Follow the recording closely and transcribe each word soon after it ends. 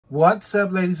What's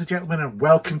up, ladies and gentlemen, and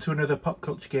welcome to another Pop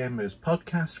Culture Gamers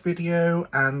podcast video.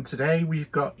 And today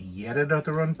we've got yet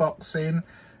another unboxing,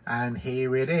 and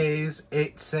here it is.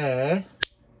 It's a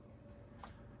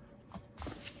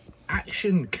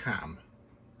action cam,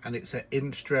 and it's an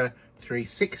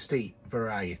Insta360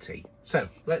 variety. So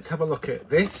let's have a look at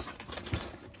this.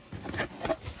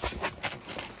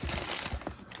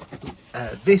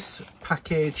 This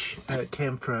package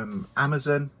came from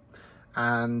Amazon,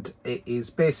 and it is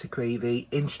basically the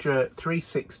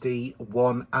Insta360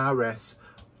 One RS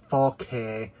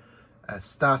 4K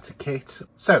starter kit.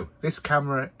 So this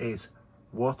camera is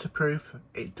waterproof.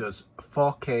 It does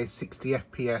 4K 60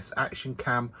 FPS action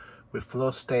cam with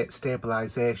flow state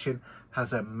stabilization,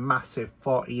 has a massive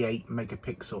 48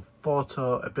 megapixel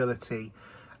photo ability,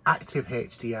 active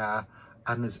HDR,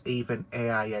 and there's even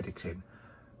AI editing.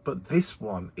 But this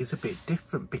one is a bit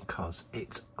different because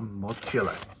it's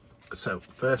modular. So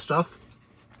first off,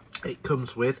 it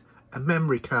comes with a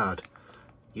memory card.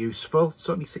 Useful. It's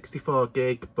only 64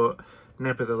 gig, but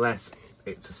nevertheless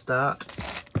it's a start.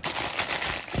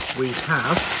 We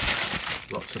have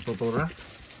lots of bubble wrap.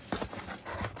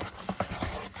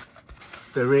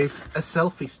 There is a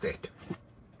selfie stick.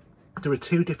 There are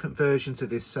two different versions of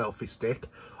this selfie stick,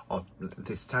 or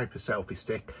this type of selfie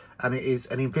stick, and it is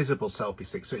an invisible selfie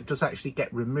stick, so it does actually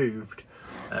get removed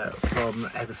from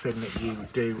everything that you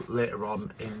do later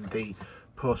on in the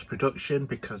post-production,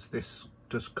 because this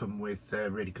does come with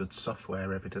really good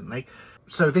software, evidently.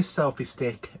 So this selfie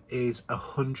stick is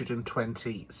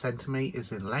 120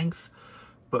 centimeters in length,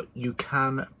 but you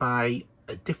can buy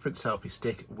a different selfie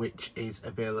stick which is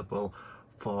available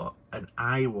for an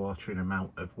eye-watering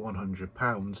amount of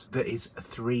 £100 that is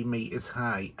 3 meters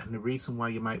high. And the reason why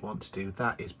you might want to do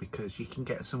that is because you can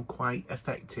get some quite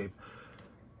effective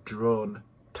drone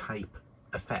type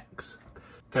effects.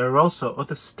 There are also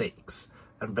other sticks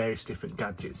and various different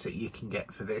gadgets that you can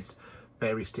get for this,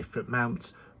 various different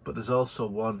mounts, but there's also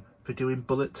one for doing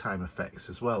bullet time effects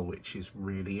as well, which is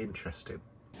really interesting.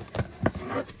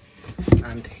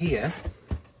 And here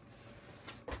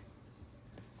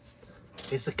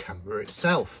is the camera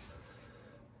itself.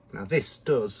 Now this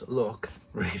does look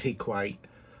really quite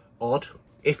odd.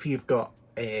 If you've got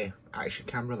a action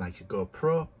camera like a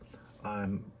GoPro,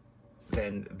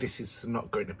 then this is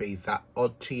not going to be that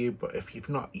odd to you, but if you've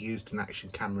not used an action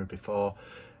camera before,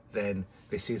 then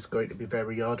this is going to be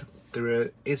very odd. There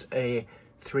is a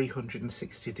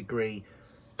 360 degree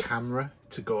camera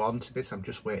to go onto this. I'm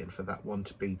just waiting for that one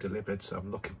to be delivered, so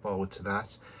I'm looking forward to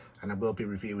that, and I will be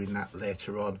reviewing that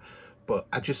later on. But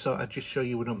I just thought I'd just show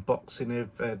you an unboxing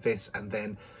of this, and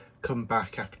then come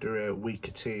back after a week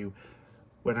or two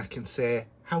when I can say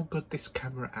how good this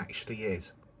camera actually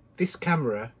is. This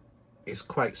camera is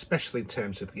quite special in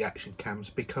terms of the action cams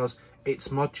because it's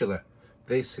modular.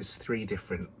 This is 3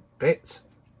 different bits,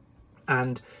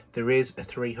 and there is a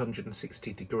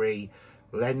 360 degree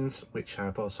lens which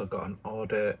I've also got an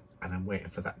order, and I'm waiting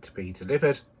for that to be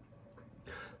delivered.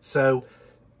 So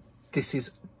this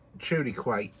is truly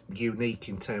quite unique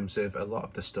in terms of a lot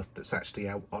of the stuff that's actually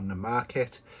out on the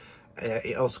market.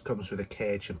 It also comes with a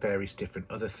cage and various different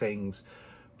other things.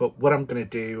 But what I'm going to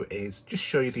do is just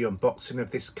show you the unboxing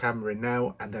of this camera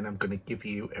now, and then I'm going to give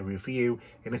you a review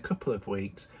in a couple of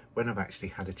weeks when I've actually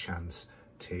had a chance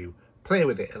to play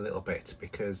with it a little bit,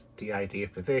 because the idea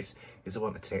for this is I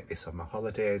want to take this on my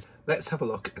holidays. Let's have a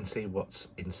look and see what's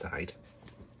inside.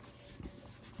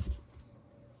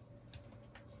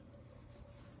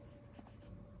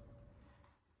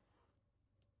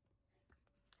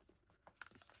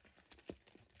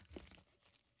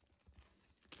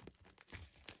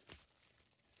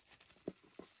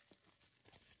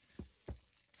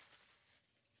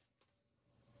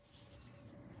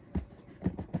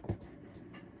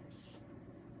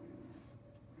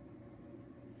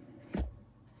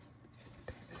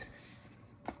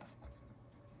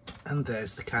 And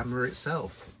there's the camera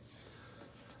itself.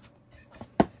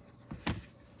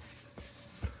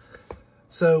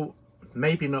 So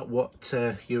maybe not what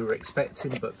you were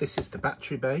expecting, but this is the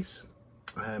battery base.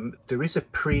 There is a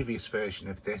previous version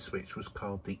of this which was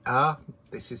called the R.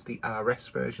 This is the RS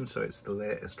version, so it's the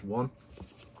latest one.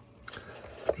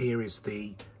 Here is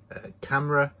the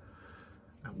camera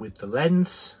with the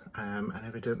lens, and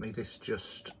evidently this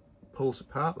just pulls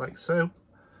apart like so,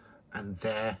 and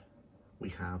there we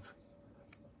have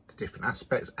the different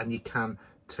aspects, and you can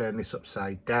turn this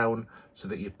upside down so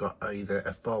that you've got either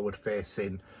a forward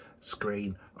facing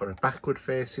screen or a backward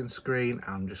facing screen.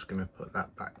 I'm just going to put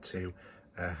that back to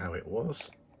how it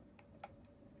was,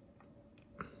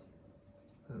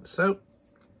 and so,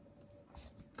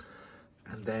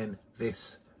 and then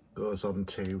this goes on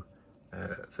to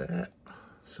there.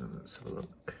 So let's have a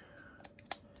look.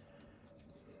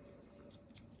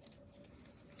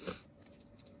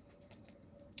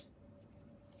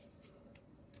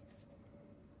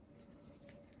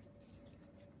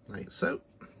 Like so.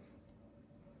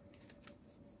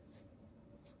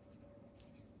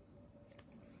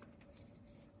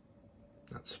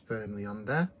 That's firmly on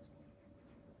there.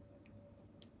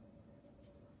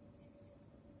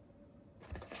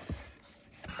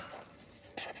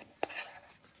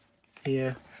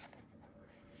 Here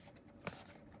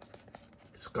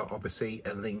it's got obviously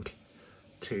a link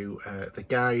to the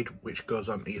guide which goes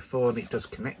onto your phone. It does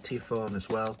connect to your phone as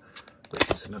well,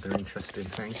 which is another interesting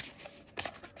thing.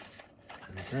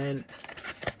 And then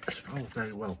it's all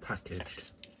very well packaged.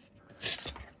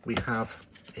 We have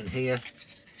in here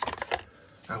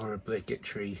our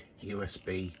obligatory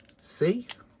USB-C.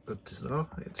 Good to know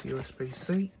it's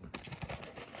USB-C.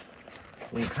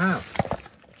 We have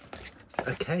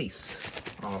a case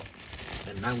or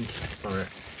a mount for it.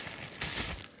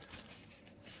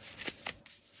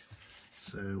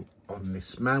 So on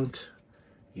this mount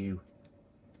you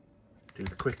do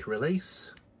the quick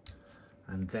release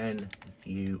and then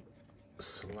you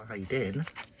slide in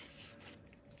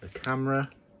the camera,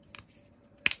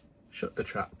 shut the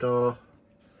trap door,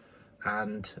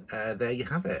 and there you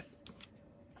have it.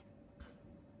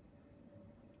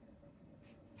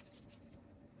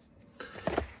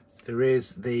 There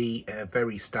is the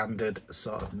very standard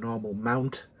sort of normal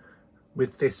mount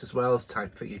with this as well,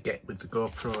 type that you get with the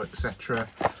GoPro, etc.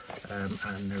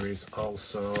 And there is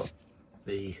also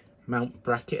the mount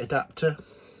bracket adapter.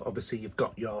 Obviously you've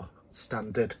got your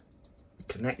standard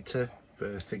connector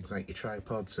for things like your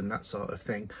tripods and that sort of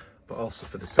thing, but also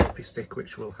for the selfie stick,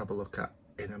 which we'll have a look at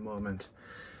in a moment.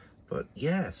 But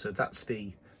yeah, so that's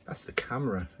the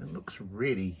camera. It looks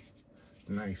really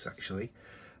nice actually.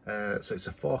 So it's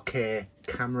a 4K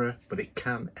camera, but it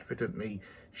can evidently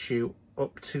shoot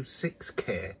up to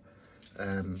 6K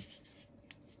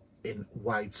in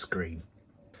widescreen.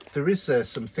 There is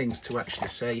some things to actually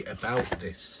say about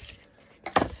this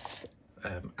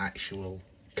actual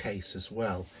case as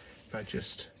well. If I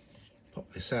just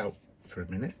pop this out for a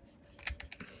minute.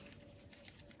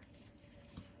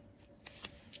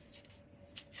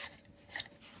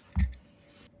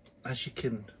 As you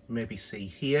can maybe see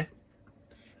here,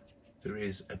 there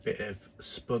is a bit of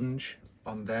sponge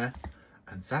on there,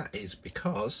 and that is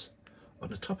because on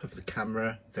the top of the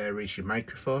camera there is your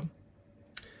microphone.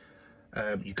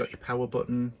 You've got your power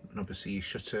button and obviously your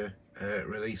shutter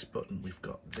release button. We've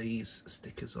got these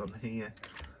stickers on here.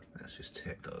 Let's just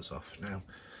take those off now.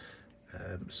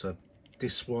 So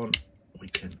this one we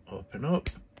can open up,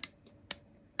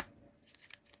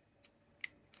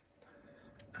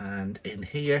 and in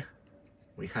here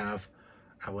we have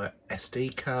our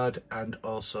SD card and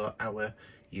also our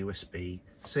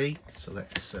USB-C. So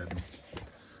let's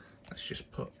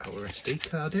just put our SD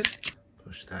card in,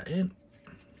 push that in.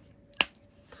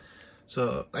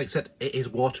 So like I said, it is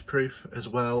waterproof as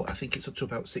well. I think it's up to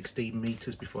about 16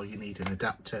 meters before you need an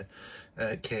adapter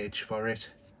cage for it.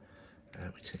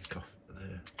 We take off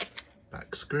the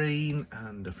back screen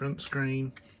and the front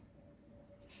screen.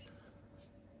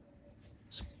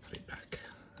 So put it back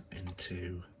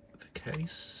into the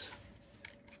case.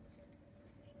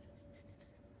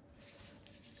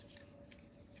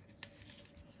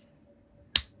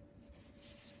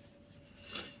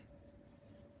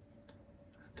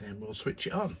 Then we'll switch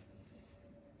it on.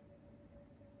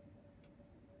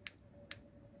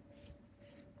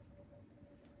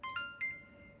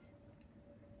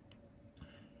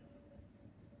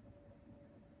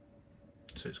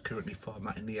 So it's currently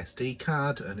formatting the SD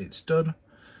card and it's done.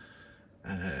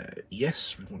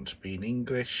 Yes, we want to be in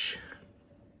English.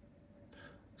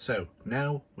 So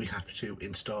now we have to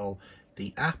install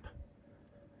the app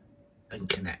and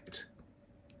connect.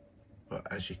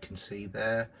 But as you can see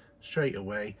there, straight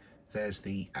away, there's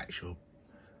the actual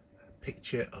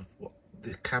picture of what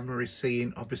the camera is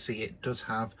seeing. Obviously it does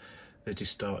have the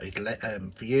distorted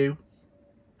view,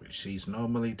 which these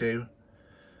normally do.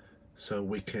 So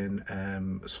we can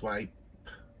swipe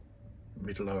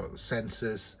middle or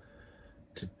sensors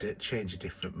to change the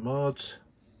different modes.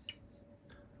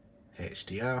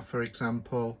 HDR, for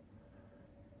example.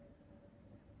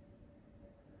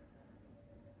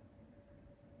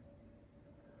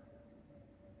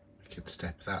 We can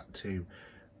step that to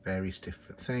various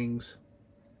different things.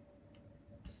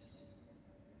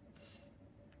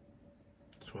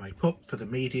 Swipe up for the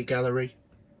media gallery.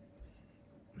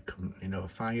 We currently know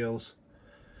files.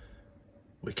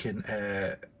 We can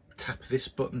tap this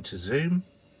button to zoom,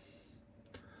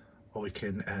 or we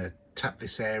can tap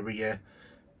this area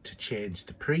to change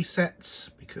the presets,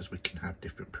 because we can have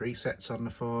different presets on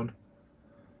the phone.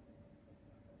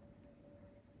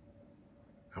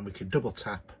 And we can double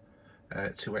tap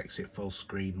to exit full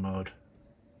screen mode.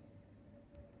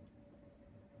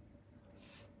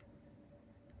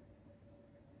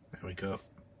 There we go.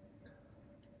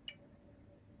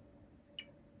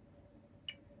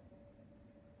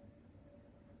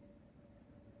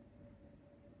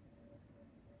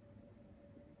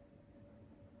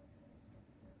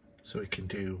 So we can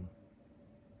do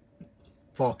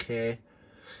 4K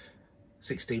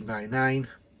 16:9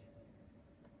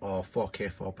 or 4K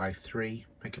 4:3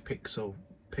 megapixel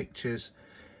pictures,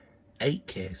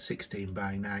 8K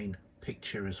 16:9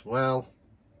 picture as well,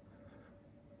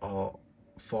 or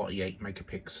 48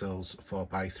 megapixels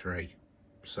 4:3.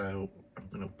 So I'm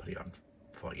going to put it on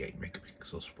 48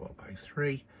 megapixels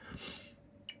 4:3.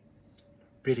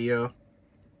 Video.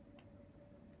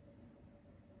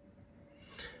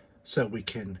 So we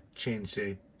can change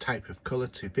the type of colour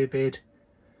to vivid,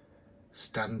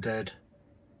 standard,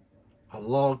 or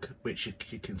log, which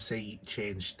you can see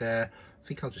changed there. I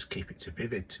think I'll just keep it to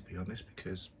vivid, to be honest,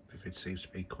 because vivid seems to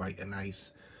be quite a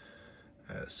nice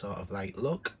sort of light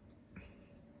look.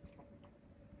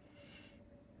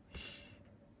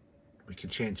 We can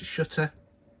change the shutter.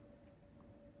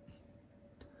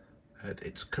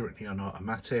 It's currently on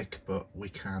automatic, but we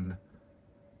can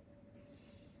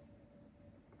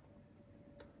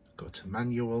go to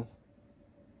manual.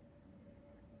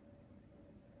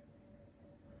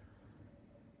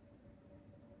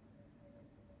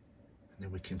 And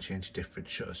then we can change different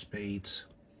shutter speeds.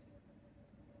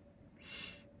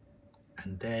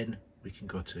 And then we can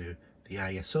go to the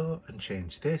ISO and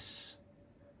change this.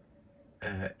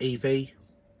 EV,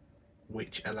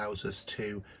 which allows us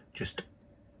to just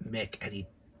make any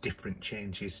different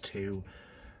changes to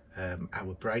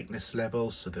our brightness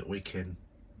levels, so that we can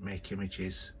make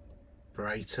images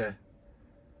brighter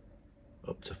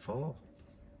up to 4,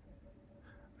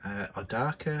 or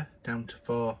darker down to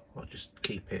 4, or just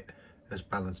keep it as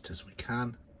balanced as we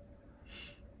can.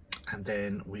 And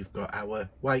then we've got our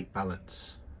white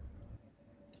balance.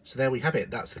 So there we have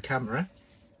it, that's the camera.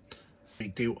 We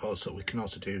can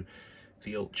also do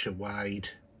the ultra wide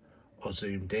or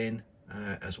zoomed in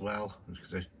as well,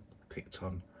 because I clicked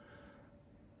on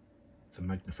the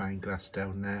magnifying glass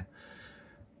down there.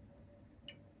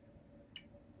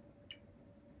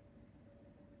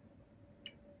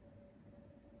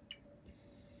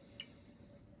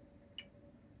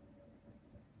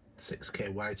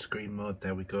 .6K widescreen mode,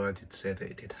 there we go. I did say that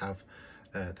it did have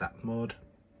that mode.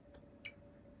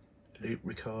 Loop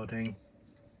recording,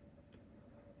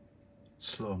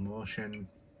 slow motion,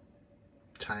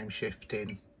 time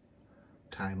shifting,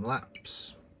 time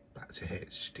lapse, back to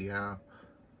HDR,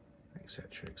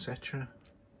 etc, etc.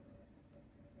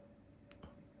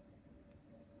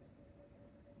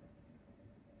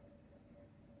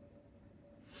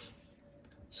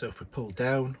 So if we pull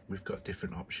down, we've got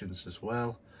different options as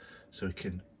well. So we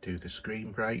can do the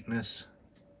screen brightness,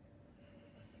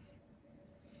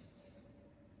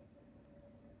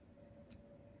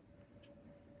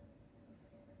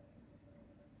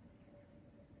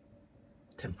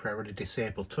 temporarily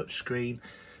disable touchscreen.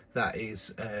 That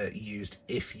is used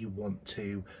if you want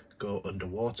to go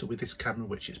underwater with this camera,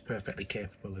 which it's perfectly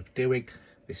capable of doing.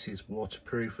 This is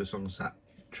waterproof as long as that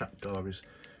trapdoor is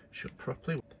shut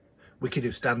properly. We can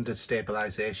do standard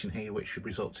stabilization here, which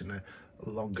results in a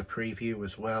longer preview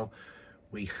as well.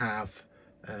 We have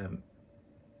the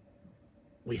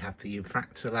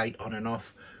infractor light on and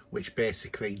off, which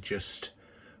basically just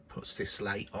puts this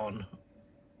light on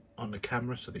the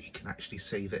camera so that you can actually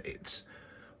see that it's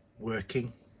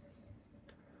working.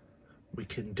 We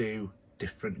can do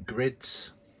different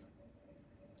grids,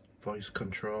 voice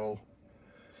control,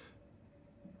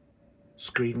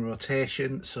 screen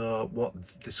rotation. So what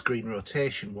the screen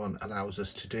rotation one allows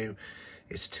us to do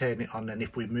is turn it on, and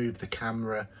if we move the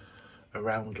camera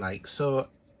around like so,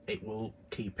 it will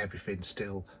keep everything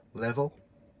still level.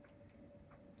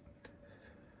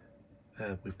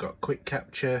 We've got quick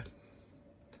capture,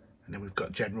 and then we've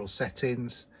got general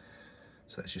settings.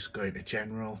 So let's just go into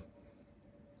general.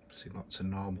 See lots of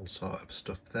normal sort of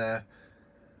stuff there.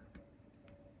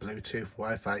 Bluetooth,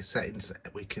 Wi-Fi settings.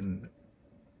 We can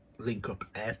link up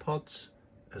AirPods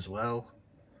as well.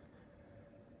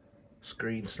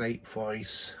 Screen sleep,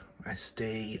 voice,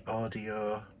 SD,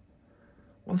 audio.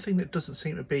 One thing that doesn't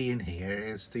seem to be in here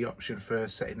is the option for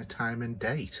setting a time and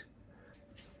date.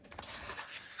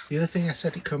 The other thing I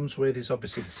said it comes with is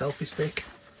obviously the selfie stick.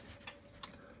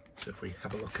 So if we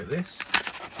have a look at this,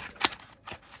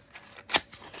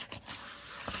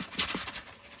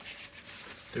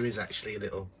 There is actually a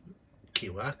little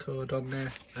QR code on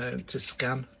there to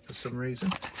scan for some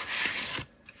reason.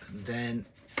 And then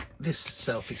this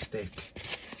selfie stick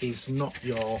is not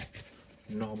your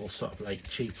normal sort of like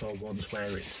cheaper ones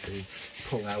where it's the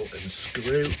pull out and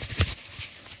screw.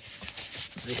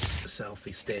 This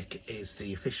selfie stick is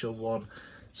the official one.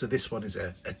 So this one is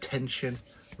a tension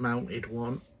mounted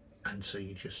one, and so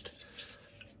you just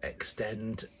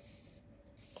extend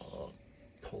or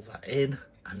pull that in,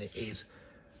 and it is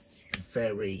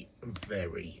very,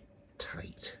 very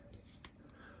tight.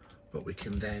 But we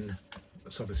can then,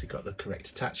 it's obviously got the correct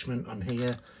attachment on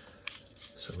here,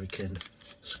 so we can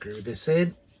screw this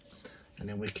in, and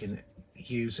then we can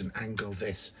use and angle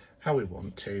this how we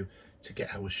want to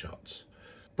get our shots.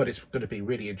 But it's going to be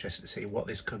really interesting to see what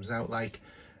this comes out like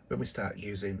when we start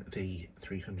using the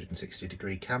 360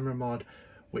 degree camera mod,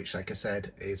 which, like I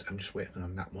said, is I'm just waiting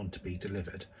on that one to be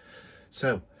delivered.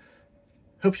 So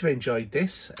hope you've enjoyed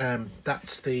this.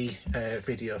 That's the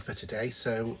video for today.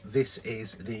 So this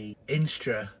is the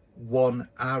Insta360 One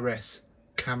RS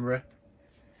camera.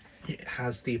 It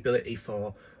has the ability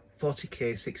for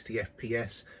 40k 60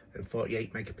 fps and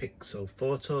 48 megapixel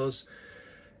photos.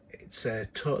 It's a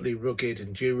totally rugged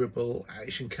and durable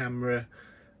action camera,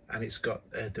 and it's got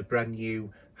the brand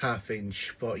new 1/2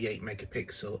 inch 48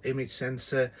 megapixel image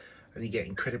sensor, and you get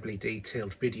incredibly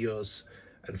detailed videos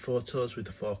and photos with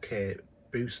the 4K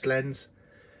boost lens.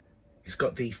 It's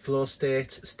got the flow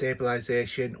state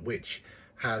stabilization, which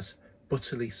has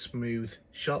butterly smooth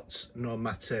shots no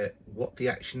matter what the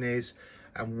action is,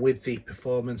 and with the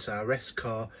Performance RS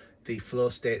core, the flow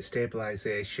state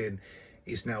stabilization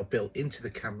is now built into the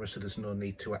camera, so there's no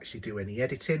need to actually do any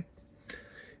editing.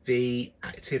 The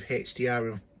active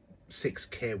HDR and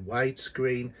 6K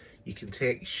widescreen, you can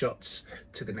take shots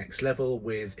to the next level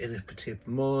with innovative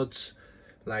modes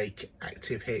like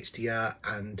active HDR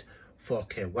and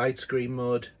 4K widescreen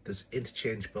mode. There's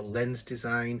interchangeable lens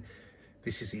design.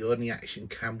 This is the only action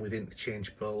cam with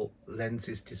interchangeable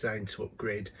lenses designed to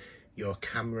upgrade your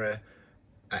camera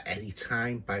at any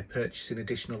time by purchasing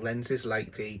additional lenses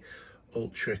like the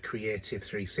Ultra Creative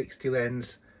 360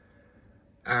 lens.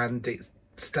 And it's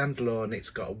standalone, it's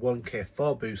got a 1K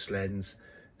 4 boost lens,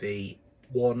 the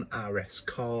One RS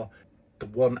core, the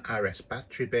One RS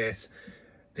battery base,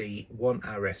 the One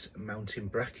RS mounting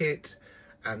bracket,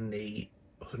 and the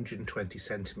 120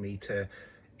 centimeter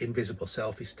invisible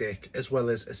selfie stick, as well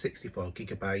as a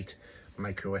 64GB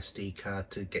micro SD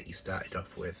card to get you started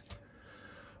off with.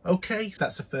 Okay,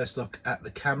 that's the first look at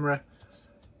the camera.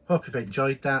 Hope you've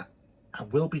enjoyed that. I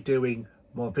will be doing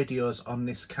more videos on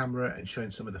this camera and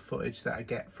showing some of the footage that I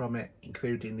get from it,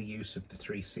 including the use of the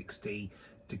 360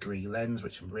 degree lens,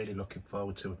 which I'm really looking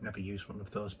forward to. I've never used one of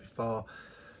those before.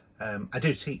 I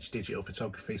do teach digital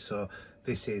photography, so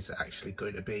this is actually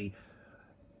going to be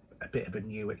a bit of a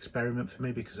new experiment for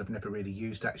me because I've never really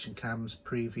used action cams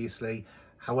previously.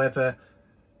 However,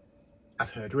 I've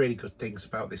heard really good things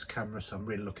about this camera, so I'm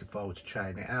really looking forward to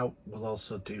trying it out. We'll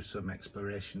also do some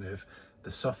exploration of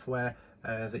the software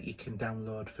that you can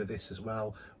download for this as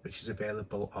well, which is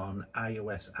available on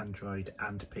iOS, Android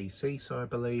and PC, so I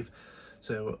believe.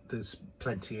 So there's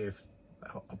plenty of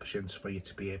options for you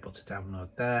to be able to download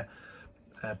there.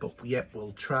 But yeah,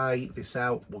 we'll try this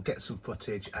out, we'll get some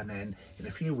footage, and then in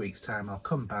a few weeks time I'll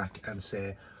come back and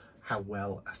say how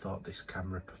well I thought this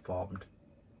camera performed.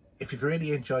 If you've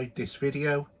really enjoyed this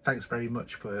video, thanks very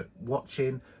much for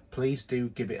watching. Please do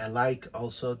give it a like.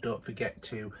 Also, don't forget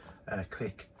to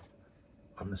click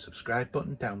on the subscribe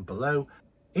button down below.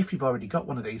 If you've already got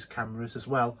one of these cameras as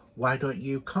well, why don't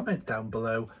you comment down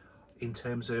below in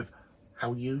terms of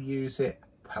how you use it,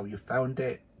 how you found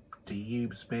it. Do you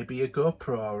use maybe a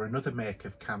GoPro or another make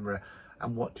of camera,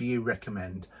 and what do you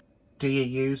recommend? Do you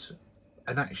use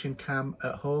an action cam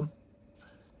at home?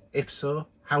 If so,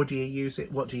 how do you use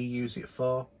it? What do you use it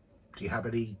for? Do you have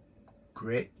any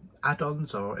great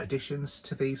add-ons or additions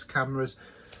to these cameras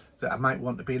that I might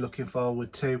want to be looking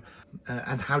forward to?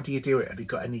 And how do you do it? Have you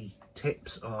got any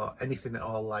tips or anything at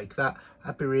all like that?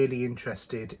 I'd be really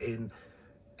interested in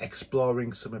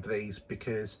exploring some of these,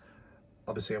 because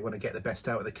obviously I want to get the best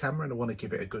out of the camera and I want to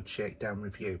give it a good shakedown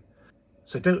review.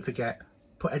 So don't forget,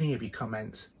 put any of your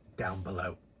comments down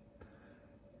below.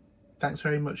 Thanks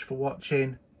very much for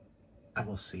watching, and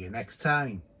we'll see you next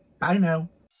time. Bye now.